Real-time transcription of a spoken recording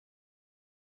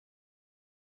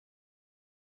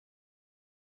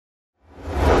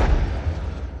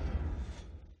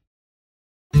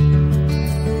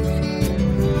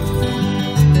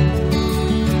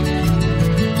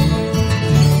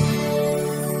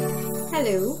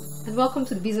Hello and welcome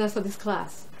to the Business Studies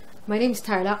class. My name is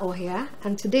Tarla Ohia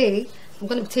and today I'm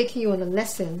going to be taking you on a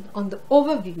lesson on the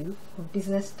overview of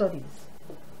business studies.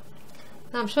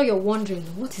 Now I'm sure you're wondering,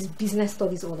 what is business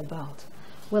studies all about?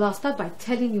 Well, I'll start by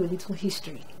telling you a little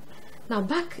history. Now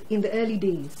back in the early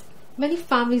days, many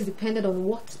families depended on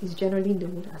what is generally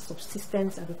known as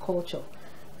subsistence agriculture.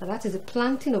 Now that is the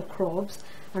planting of crops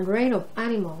and rearing of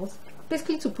animals,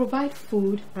 basically to provide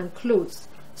food and clothes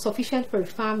sufficient for a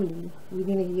family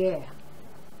within a year.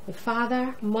 The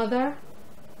father, mother,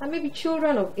 and maybe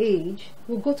children of age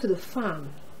will go to the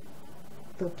farm.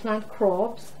 They'll plant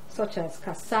crops such as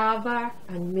cassava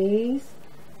and maize,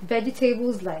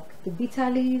 vegetables like the bitter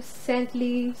leaves, scent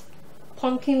leaves,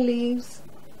 pumpkin leaves,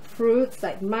 fruits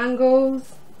like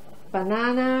mangoes,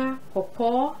 banana,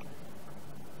 pawpaw,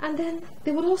 and then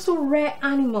they would also rear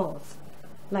animals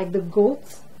like the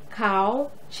goat, cow,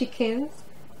 chickens,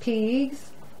 pigs,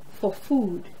 for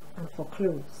food and for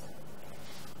clothes.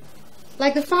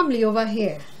 Like the family over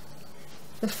here,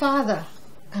 the father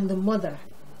and the mother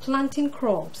planting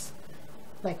crops,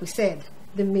 like we said,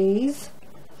 the maize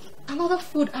and other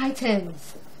food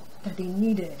items that they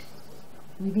needed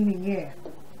within a year.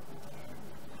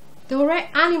 They will rear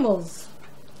animals,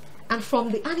 and from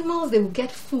the animals they will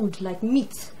get food like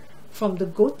meat from the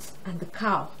goat and the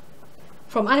cow.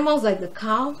 From animals like the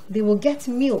cow, they will get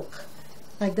milk,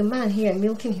 like the man here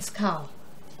milking his cow.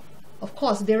 Of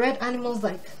course, they reared animals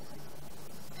like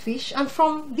fish, and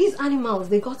from these animals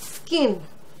they got skin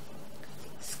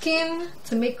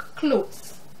to make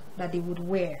clothes that they would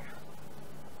wear.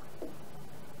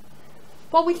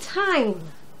 But with time,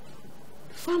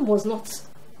 the farm was not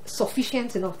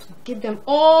sufficient enough to give them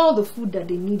all the food that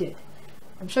they needed.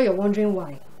 I'm sure you're wondering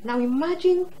why. Now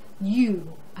imagine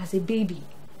you as a baby.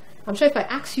 I'm sure if I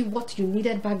ask you what you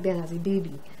needed back then as a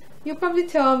baby, you'll probably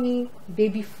tell me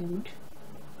baby food,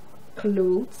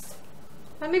 clothes,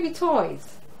 and maybe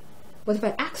toys. But if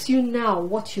I ask you now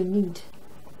what you need,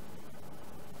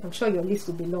 I'm sure your list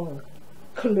will be long.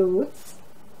 Clothes,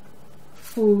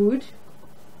 food,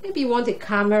 maybe you want a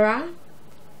camera,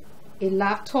 a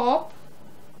laptop,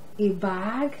 a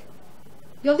bag.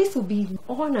 Your list will be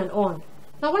on and on.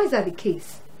 Now, why is that the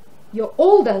case? You're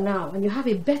older now and you have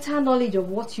a better knowledge of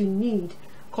what you need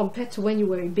compared to when you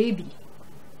were a baby.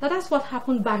 Now that's what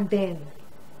happened back then.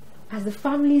 As the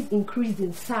families increased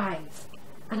in size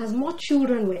and as more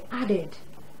children were added,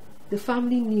 the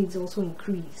family needs also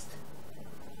increased.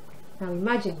 Now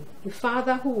imagine the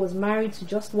father who was married to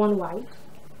just one wife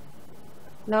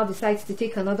now decides to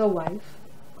take another wife,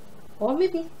 or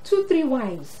maybe 2-3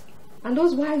 wives, and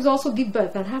those wives also give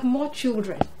birth and have more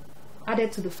children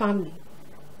added to the family.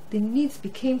 The needs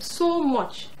became so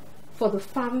much for the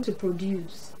farm to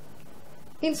produce.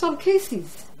 In some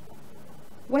cases,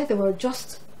 where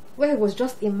it was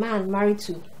just a man married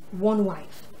to one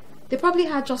wife, they probably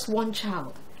had just one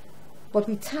child. But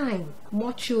with time,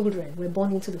 more children were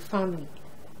born into the family.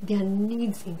 Their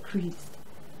needs increased.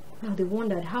 Now they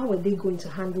wondered, how were they going to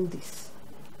handle this?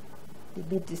 They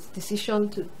made this decision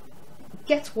to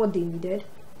get what they needed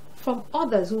from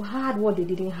others who had what they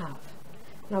didn't have.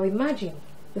 Now imagine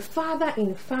the father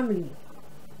in a family,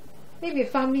 maybe a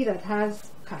family that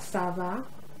has cassava,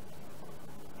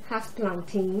 has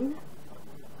plantain,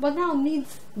 but now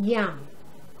needs yam.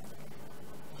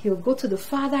 He'll go to the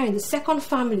father in the second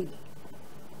family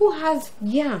who has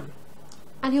yam,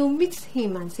 and he'll meet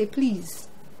him and say, please,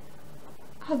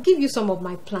 I'll give you some of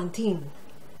my plantain,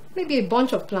 maybe a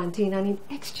bunch of plantain, and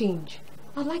in exchange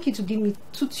I'd like you to give me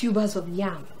 2 tubers of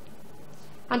yam.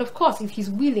 And of course, if he's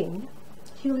willing,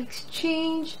 he'll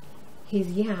exchange his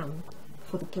yam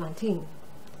for the plantain.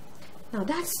 Now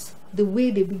that's the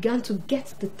way they began to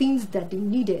get the things that they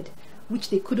needed, which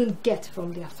they couldn't get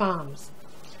from their farms.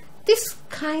 This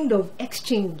kind of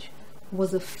exchange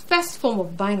was the first form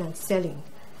of buying and selling.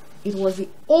 It was the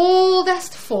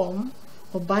oldest form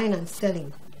of buying and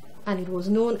selling, and it was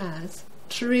known as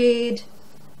trade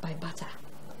by barter.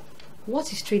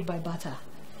 What is trade by barter?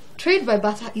 Trade by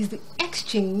barter is the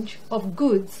exchange of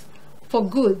goods for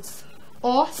goods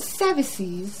or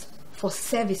services for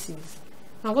services.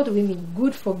 Now, what do we mean?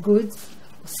 Good for goods,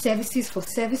 services for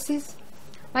services?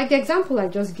 Like the example I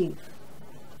just gave.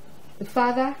 The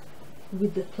father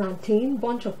with the plantain,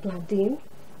 bunch of plantain,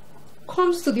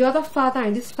 comes to the other father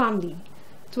in this family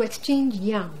to exchange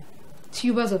yam,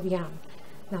 tubers of yam.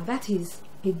 Now that is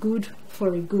a good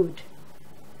for a good.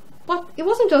 But it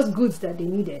wasn't just goods that they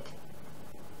needed.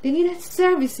 They needed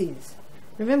services.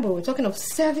 Remember, we're talking of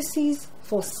services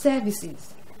for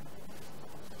services.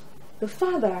 The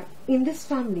father in this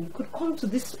family could come to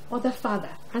this other father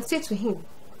and say to him,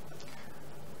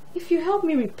 if you help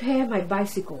me repair my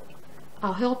bicycle,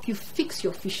 I'll help you fix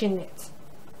your fishing net.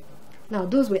 Now,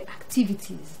 those were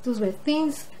activities. Those were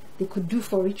things they could do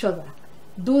for each other.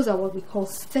 Those are what we call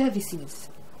services.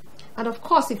 And of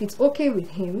course, if it's okay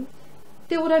with him,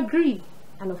 they would agree.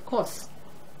 And of course,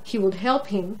 he would help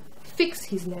him fix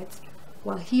his net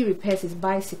while he repairs his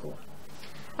bicycle.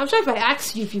 I'm sure if I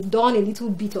asked you if you've done a little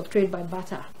bit of trade by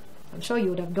barter, I'm sure you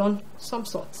would have done some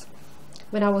sort.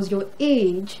 When I was your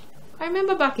age, I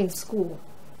remember back in school,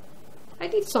 I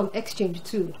did some exchange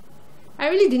too. I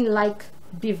really didn't like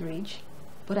beverage,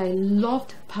 but I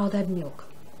loved powdered milk.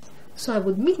 So I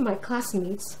would meet my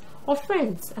classmates or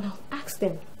friends and I'll ask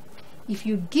them, if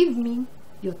you give me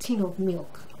your tin of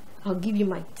milk, I'll give you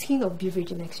my tin of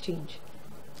beverage in exchange.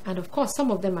 And of course,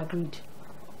 some of them agreed.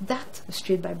 That was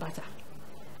trade by barter.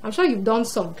 I'm sure you've done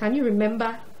some. Can you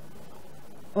remember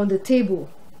on the table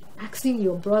asking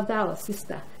your brother or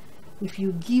sister, if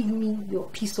you give me your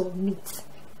piece of meat,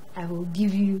 I will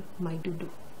give you my dodo?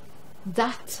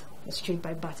 That was trade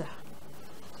by barter.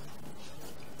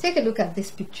 Take a look at this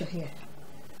picture here.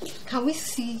 Can we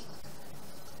see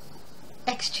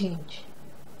exchange?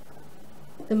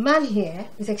 The man here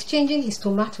is exchanging his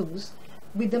tomatoes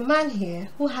with the man here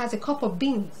who has a cup of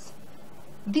beans.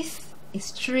 This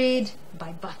is trade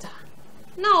by barter.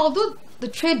 Now, although the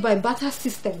trade by barter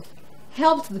system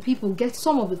helped the people get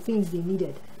some of the things they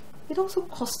needed, it also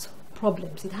caused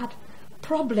problems. It had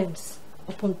problems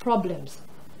upon problems.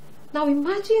 Now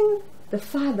imagine the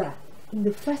father in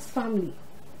the first family.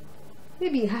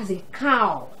 Maybe he has a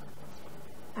cow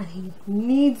and he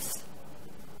needs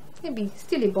maybe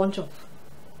still a bunch of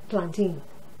plantain.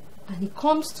 And he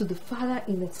comes to the father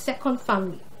in the second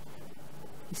family.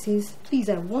 He says, please,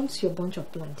 I want your bunch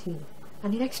of plantain.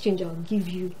 And in exchange, I'll give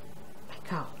you my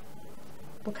cow.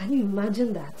 But can you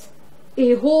imagine that?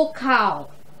 A whole cow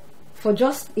for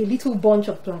just a little bunch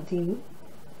of plantain?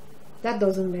 That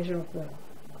doesn't measure up well.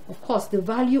 Of course, the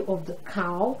value of the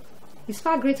cow is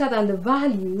far greater than the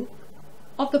value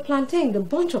of the plantain, the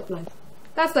bunch of plantain.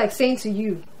 That's like saying to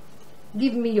you,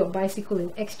 give me your bicycle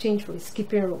in exchange for a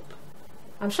skipping rope.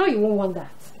 I'm sure you won't want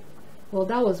that. Well,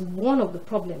 that was one of the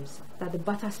problems that the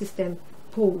barter system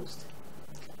posed.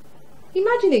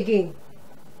 Imagine again,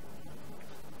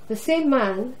 the same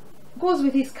man goes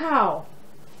with his cow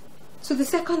to the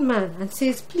second man and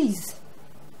says, please,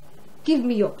 give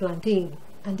me your plantain,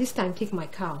 and this time take my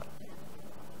cow.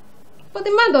 But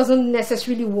the man doesn't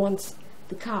necessarily want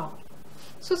the cow.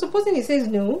 So supposing he says,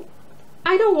 no,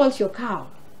 I don't want your cow.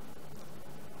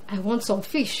 I want some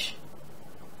fish.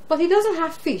 But he doesn't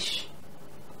have fish.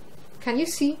 Can you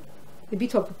see a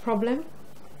bit of a problem?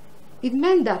 It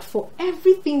meant that for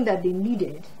everything that they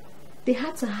needed, they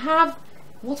had to have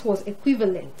what was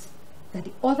equivalent that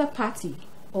the other party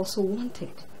also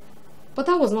wanted. But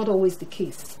that was not always the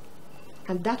case.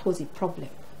 And that was a problem.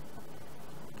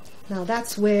 Now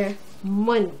that's where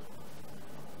money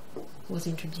was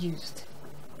introduced.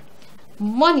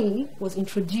 Money was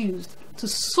introduced to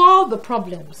solve the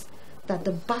problems that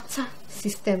the barter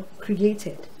system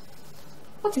created.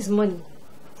 What is money?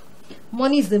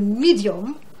 Money is the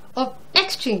medium of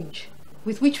exchange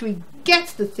with which we get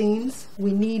the things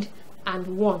we need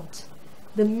and want.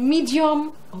 The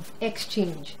medium of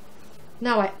exchange.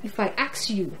 Now, if I ask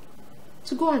you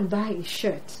to go and buy a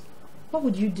shirt, what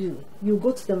would you do? You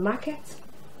go to the market,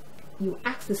 you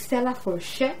ask the seller for a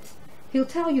shirt, he'll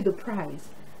tell you the price.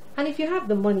 And if you have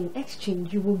the money in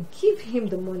exchange, you will give him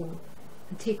the money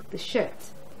and take the shirt.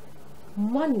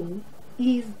 Money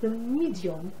is the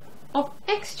medium of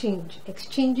exchange,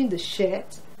 exchanging the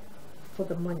shirt for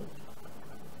the money.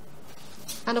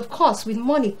 And of course, with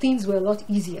money, things were a lot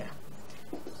easier.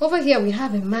 Over here, we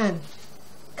have a man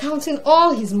counting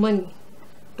all his money.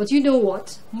 But you know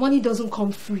what? Money doesn't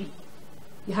come free.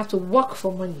 You have to work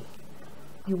for money.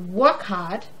 You work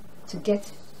hard to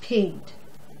get paid.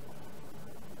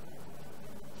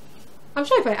 I'm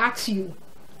sure if I ask you,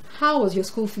 how was your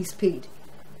school fees paid?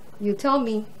 You tell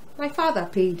me, my father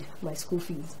paid my school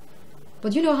fees.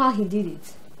 But you know how he did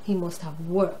it? He must have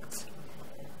worked.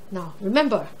 Now,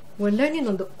 remember, we're learning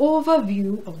on the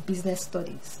overview of business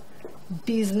studies.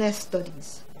 Business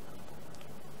studies.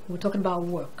 We're talking about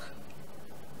work.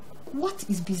 What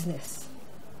is business?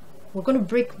 We're going to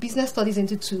break business studies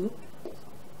into two.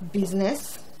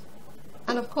 Business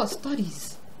and, of course,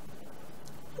 studies.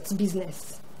 What's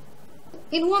business?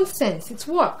 In one sense, it's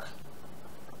work.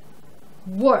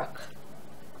 Work.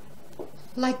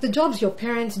 Like the jobs your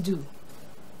parents do.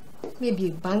 Maybe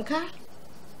a banker,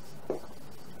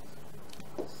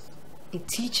 a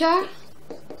teacher,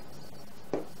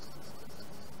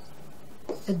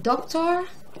 a doctor,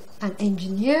 an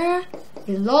engineer,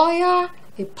 a lawyer,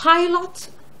 a pilot,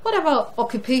 whatever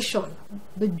occupation,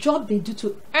 the job they do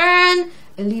to earn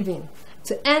a living,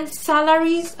 to earn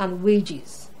salaries and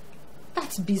wages.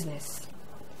 That's business.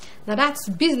 Now that's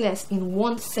business in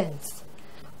one sense.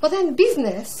 But then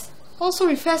business also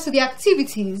refers to the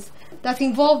activities that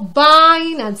involve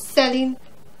buying and selling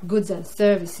goods and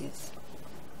services.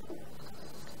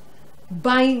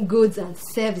 Buying goods and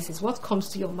services. What comes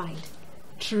to your mind?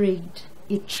 Trade.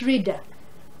 A trader.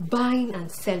 Buying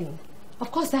and selling.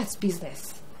 Of course, that's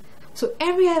business. So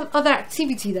every other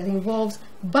activity that involves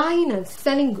buying and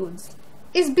selling goods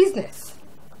is business.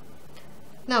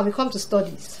 Now we come to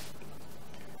studies.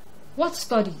 What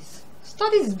studies?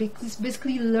 Studies is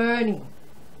basically learning.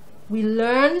 We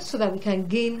learn so that we can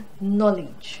gain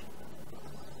knowledge.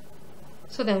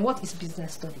 So then what is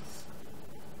business studies?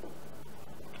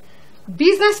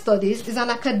 Business studies is an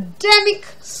academic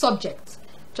subject,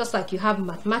 just like you have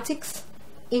mathematics,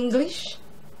 English,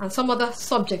 and some other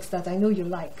subjects that I know you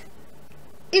like.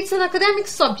 It's an academic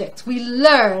subject. We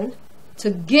learn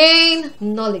to gain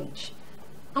knowledge.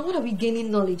 And what are we gaining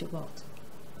knowledge about?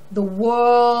 The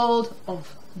world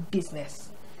of business.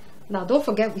 Now, don't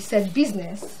forget we said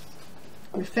business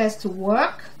refers to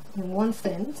work in one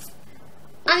sense,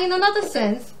 and in another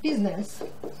sense, business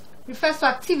refers to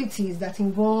activities that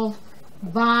involve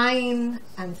buying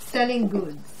and selling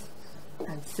goods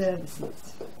and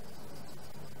services.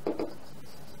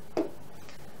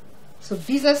 So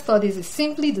business studies is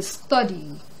simply the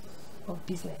study of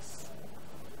business.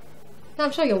 Now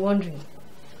I'm sure you're wondering,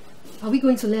 are we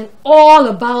going to learn all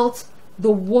about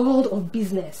the world of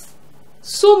business?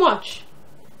 So much.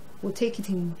 We'll take it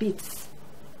in bits.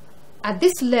 At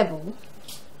this level,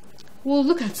 we'll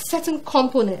look at certain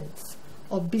components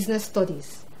of business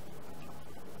studies.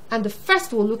 And the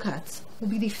first we'll look at will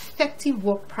be the effective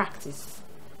work practice.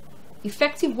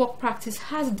 Effective work practice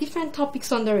has different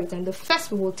topics under it, and the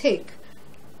first we will take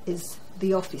is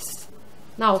the office.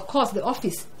 Now, of course, the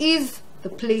office is the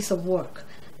place of work,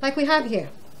 like we have here.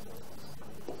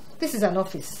 This is an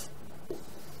office.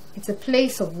 It's a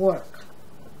place of work.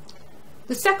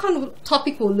 The second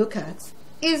topic we'll look at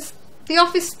is the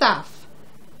office staff.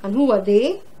 And who are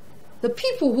they? The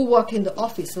people who work in the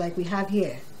office, like we have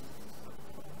here.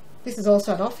 This is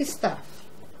also an office staff.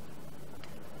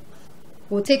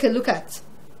 We'll take a look at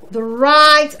the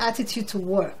right attitude to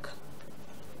work.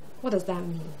 What does that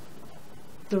mean?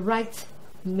 The right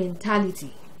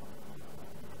mentality,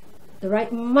 the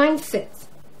right mindset,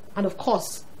 and of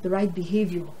course, the right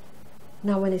behavior.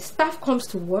 Now, when a staff comes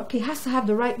to work, he has to have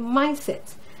the right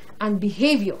mindset and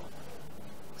behavior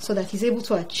so that he's able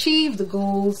to achieve the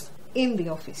goals in the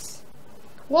office.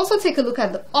 We'll also take a look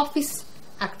at the office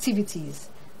activities.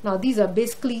 Now, these are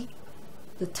basically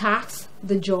the tasks,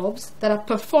 the jobs that are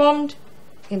performed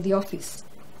in the office,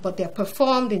 but they're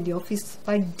performed in the office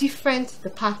by different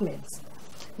departments.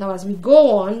 Now, as we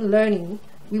go on learning,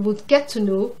 we will get to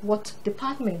know what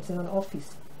departments in an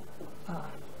office are.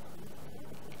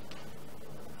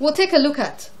 We'll take a look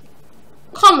at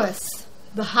commerce,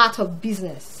 the heart of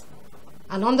business.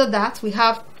 And under that, we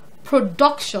have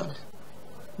production.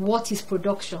 What is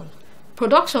production?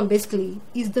 Production basically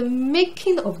is the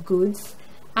making of goods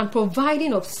and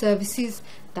providing of services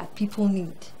that people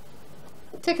need.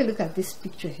 Take a look at this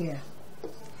picture here.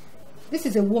 This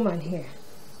is a woman here.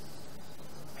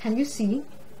 Can you see?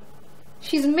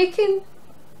 She's making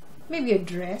maybe a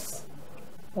dress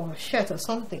or a shirt or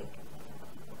something.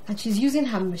 And she's using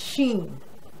her machine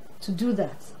to do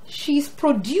that. She's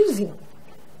producing.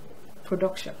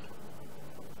 Production.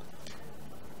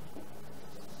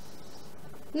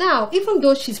 Now, even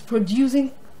though she's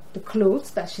producing the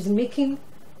clothes that she's making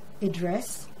a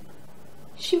dress,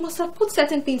 she must have put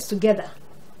certain things together.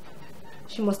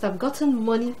 She must have gotten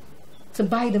money to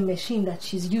buy the machine that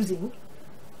she's using.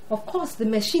 Of course, the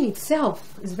machine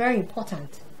itself is very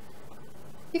important.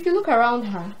 If you look around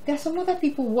her, there are some other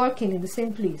people working in the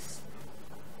same place.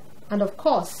 And of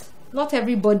course, not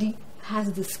everybody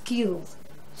has the skills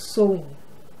sewing.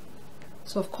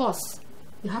 So of course,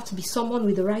 you have to be someone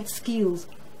with the right skills,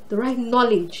 the right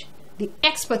knowledge, the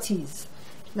expertise.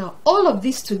 Now, all of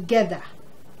this together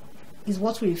is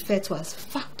what we refer to as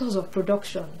factors of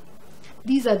production.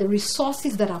 These are the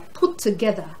resources that are put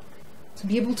together to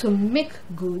be able to make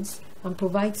goods and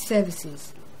provide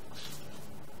services.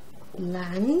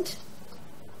 Land,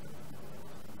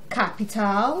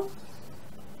 capital,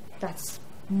 that's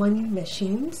money,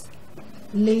 machines,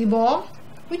 labor,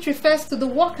 which refers to the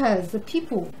workers, the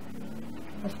people,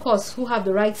 of course, who have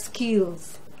the right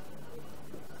skills.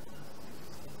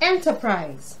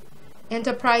 Enterprise.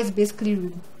 Enterprise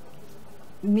basically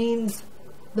means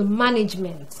the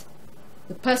management,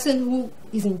 the person who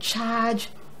is in charge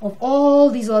of all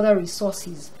these other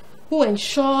resources, who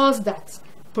ensures that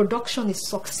production is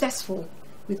successful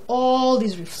with all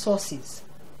these resources.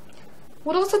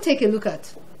 We'll also take a look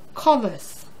at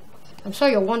commerce. I'm sure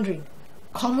you're wondering,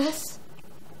 commerce?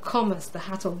 Commerce, the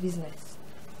heart of business.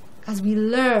 As we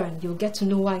learn, you'll get to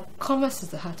know why commerce is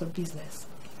the heart of business.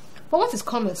 But what is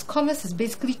commerce? Commerce is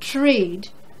basically trade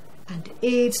and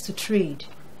aids to trade.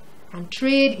 And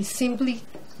trade is simply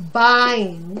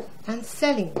buying and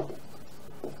selling.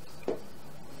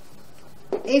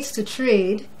 Aids to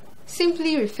trade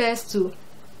simply refers to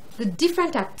the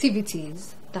different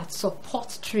activities that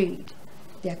support trade,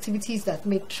 the activities that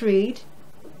make trade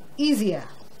easier.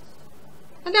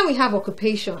 And then we have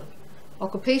occupation.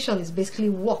 Occupation is basically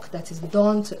work that is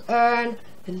done to earn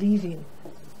a living.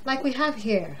 Like we have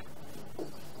here.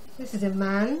 This is a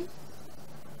man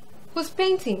who's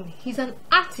painting. He's an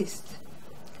artist.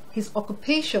 His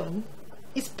occupation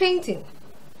is painting.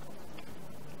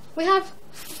 We have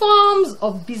forms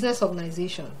of business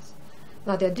organizations.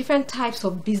 Now, there are different types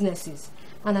of businesses,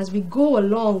 and as we go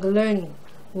along learning,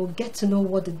 we'll get to know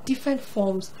what the different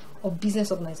forms of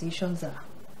business organizations are.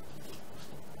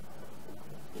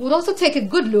 We'll also take a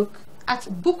good look at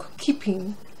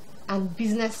bookkeeping and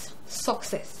business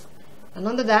success. And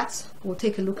under that, we'll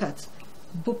take a look at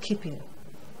bookkeeping.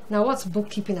 Now, what's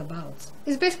bookkeeping about?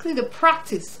 It's basically the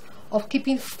practice of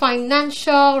keeping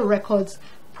financial records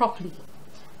properly.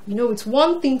 You know, it's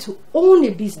one thing to own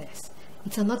a business.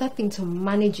 It's another thing to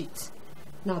manage it.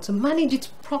 Now, to manage it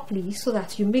properly so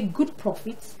that you make good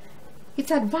profits,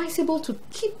 it's advisable to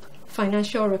keep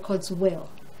financial records well.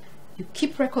 You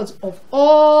keep records of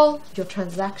all your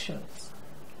transactions.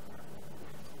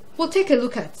 We'll take a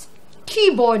look at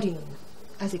keyboarding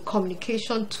as a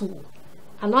communication tool.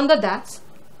 And under that,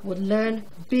 we'll learn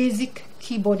basic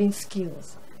keyboarding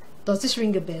skills. Does this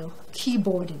ring a bell?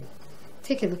 Keyboarding.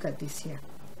 Take a look at this here.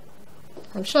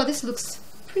 I'm sure this looks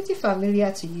pretty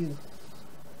familiar to you.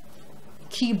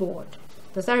 Keyboard.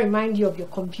 Does that remind you of your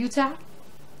computer?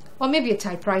 Or maybe a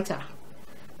typewriter?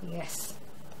 Yes.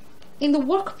 In the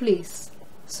workplace,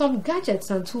 some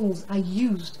gadgets and tools are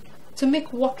used to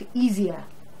make work easier.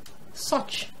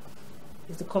 Such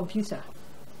is the computer.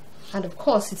 And of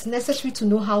course, it's necessary to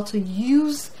know how to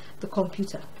use the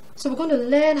computer. So we're going to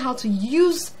learn how to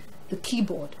use the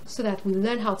keyboard so that we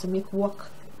learn how to make work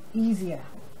easier.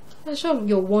 I'm sure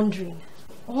you're wondering,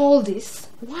 all this,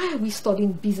 why are we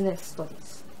studying business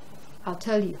studies? I'll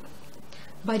tell you.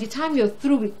 By the time you're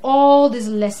through with all these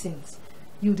lessons,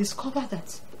 you'll discover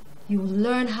that you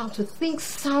learn how to think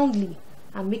soundly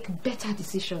and make better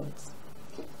decisions.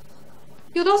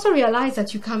 You'll also realize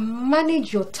that you can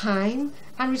manage your time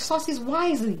and resources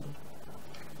wisely.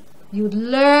 You'd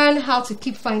learn how to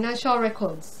keep financial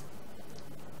records.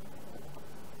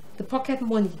 The pocket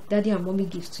money daddy and mommy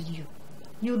gives to you.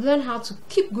 You'll learn how to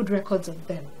keep good records of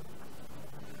them.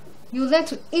 You'll learn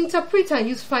to interpret and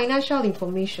use financial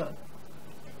information.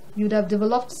 You'd have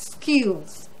developed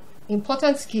skills,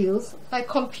 important skills like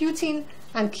computing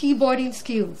and keyboarding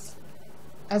skills,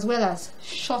 as well as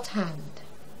shorthand.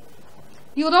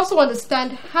 You would also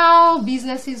understand how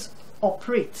businesses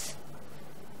operate.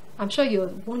 I'm sure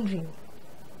you're wondering,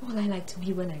 what would I like to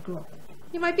be when I grow up?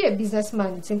 You might be a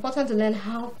businessman. It's important to learn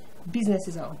how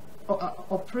businesses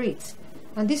operate.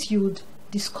 And this you would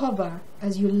discover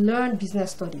as you learn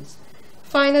business studies.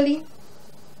 Finally,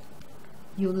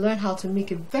 you'll learn how to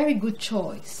make a very good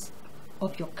choice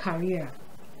of your career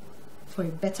for a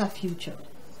better future.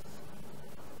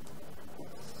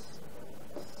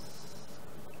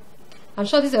 I'm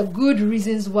sure these are good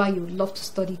reasons why you would love to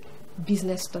study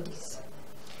business studies.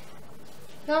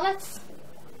 Now let's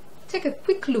take a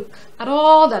quick look at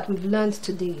all that we've learned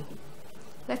today.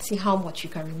 Let's see how much you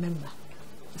can remember.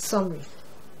 A summary.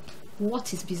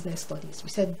 What is business studies? We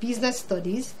said business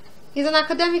studies is an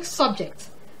academic subject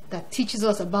that teaches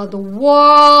us about the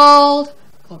world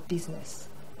of business.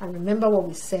 And remember what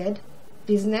we said: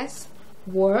 business,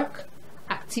 work,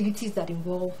 activities that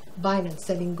involve buying and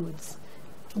selling goods.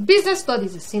 Business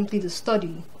studies is simply the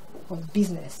study of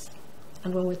business.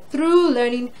 And when we're through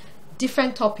learning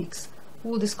different topics,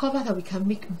 we'll discover that we can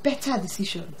make better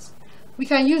decisions. We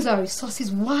can use our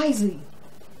resources wisely.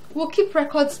 We'll keep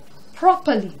records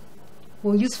properly.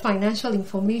 We'll use financial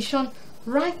information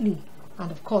rightly. And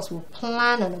of course, we'll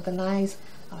plan and organize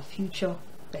our future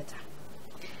better.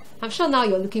 I'm sure now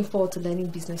you're looking forward to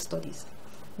learning business studies.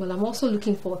 Well, I'm also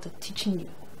looking forward to teaching you.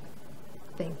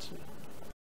 Thank you.